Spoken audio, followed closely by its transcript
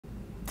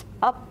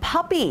A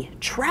puppy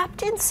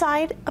trapped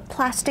inside a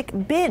plastic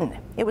bin.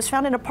 It was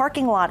found in a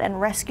parking lot and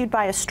rescued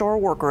by a store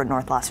worker in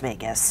North Las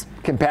Vegas.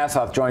 Kim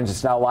Passoff joins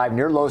us now live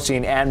near Losee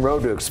and Ann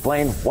Road to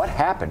explain what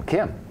happened.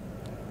 Kim.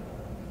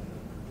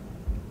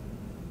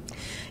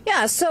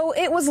 Yeah, so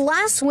it was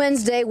last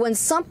Wednesday when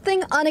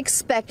something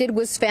unexpected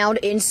was found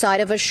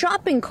inside of a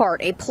shopping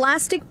cart, a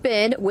plastic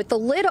bin with a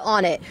lid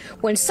on it.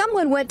 When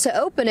someone went to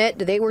open it,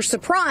 they were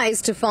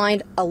surprised to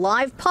find a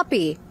live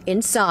puppy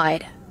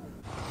inside.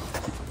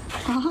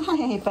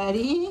 Hi,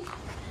 buddy.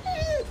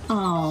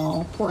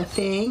 Oh, poor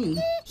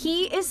thing.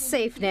 He is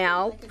safe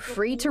now,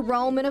 free to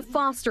roam in a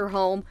foster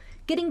home,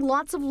 getting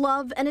lots of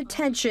love and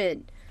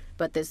attention.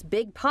 But this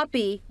big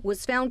puppy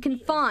was found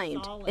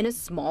confined in a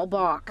small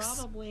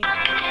box.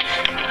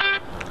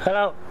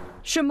 Hello.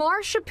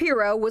 Shamar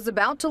Shapiro was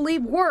about to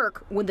leave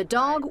work when the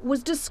dog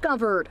was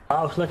discovered.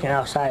 I was looking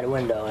outside the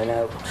window and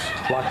I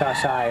walked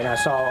outside and I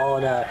saw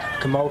all the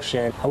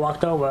commotion. I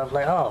walked over, I was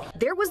like, oh.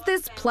 There was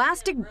this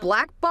plastic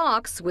black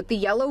box with the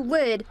yellow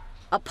lid,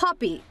 a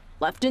puppy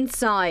left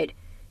inside,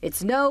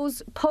 its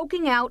nose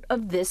poking out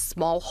of this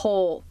small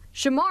hole.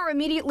 Shamar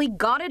immediately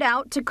got it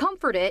out to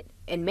comfort it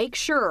and make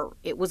sure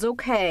it was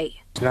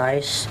okay. It's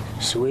nice,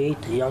 sweet,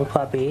 young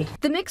puppy.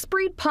 The mixed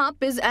breed pup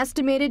is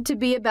estimated to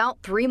be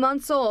about 3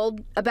 months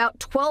old, about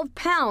 12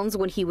 pounds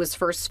when he was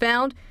first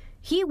found.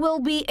 He will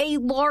be a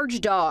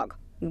large dog,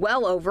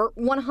 well over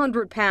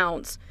 100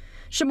 pounds.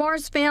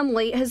 Shamar's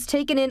family has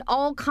taken in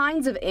all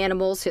kinds of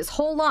animals his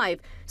whole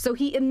life, so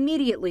he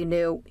immediately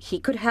knew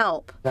he could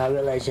help. I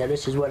realized that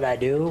this is what I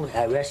do.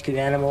 I rescue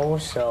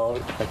animals,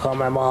 so I called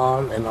my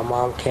mom, and my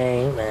mom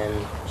came,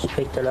 and she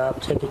picked it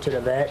up, took it to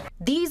the vet.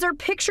 These are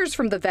pictures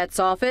from the vet's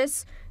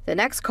office. The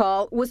next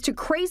call was to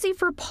Crazy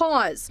for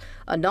Paws,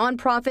 a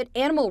nonprofit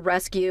animal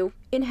rescue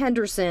in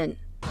Henderson.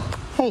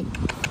 Hey,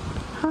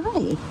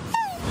 hi.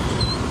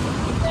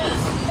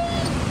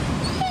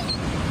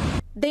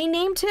 They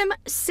named him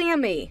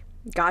Sammy,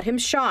 got him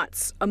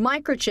shots, a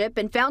microchip,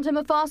 and found him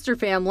a foster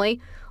family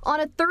on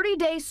a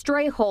 30-day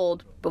stray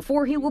hold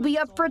before he will be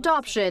up for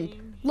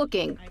adoption,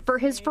 looking for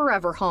his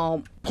forever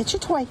home. Get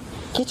your toy.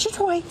 Get your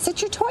toy.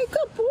 Sit your toy.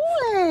 Good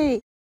boy.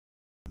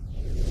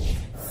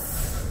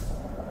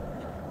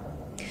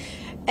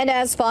 And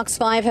as Fox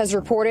 5 has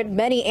reported,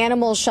 many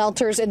animal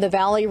shelters in the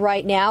valley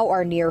right now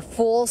are near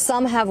full.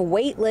 Some have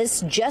wait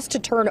lists just to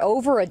turn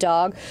over a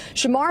dog.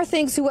 Shamar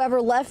thinks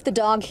whoever left the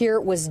dog here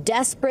was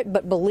desperate,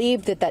 but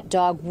believed that that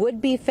dog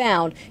would be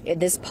found in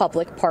this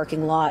public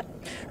parking lot.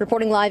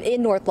 Reporting live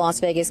in North Las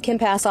Vegas, Kim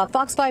Passoff,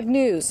 Fox 5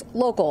 News,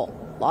 local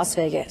Las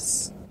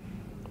Vegas.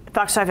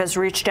 Fox 5 has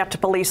reached out to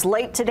police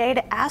late today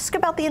to ask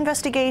about the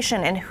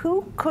investigation and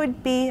who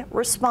could be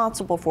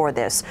responsible for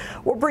this.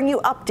 We'll bring you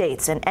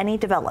updates and any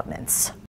developments.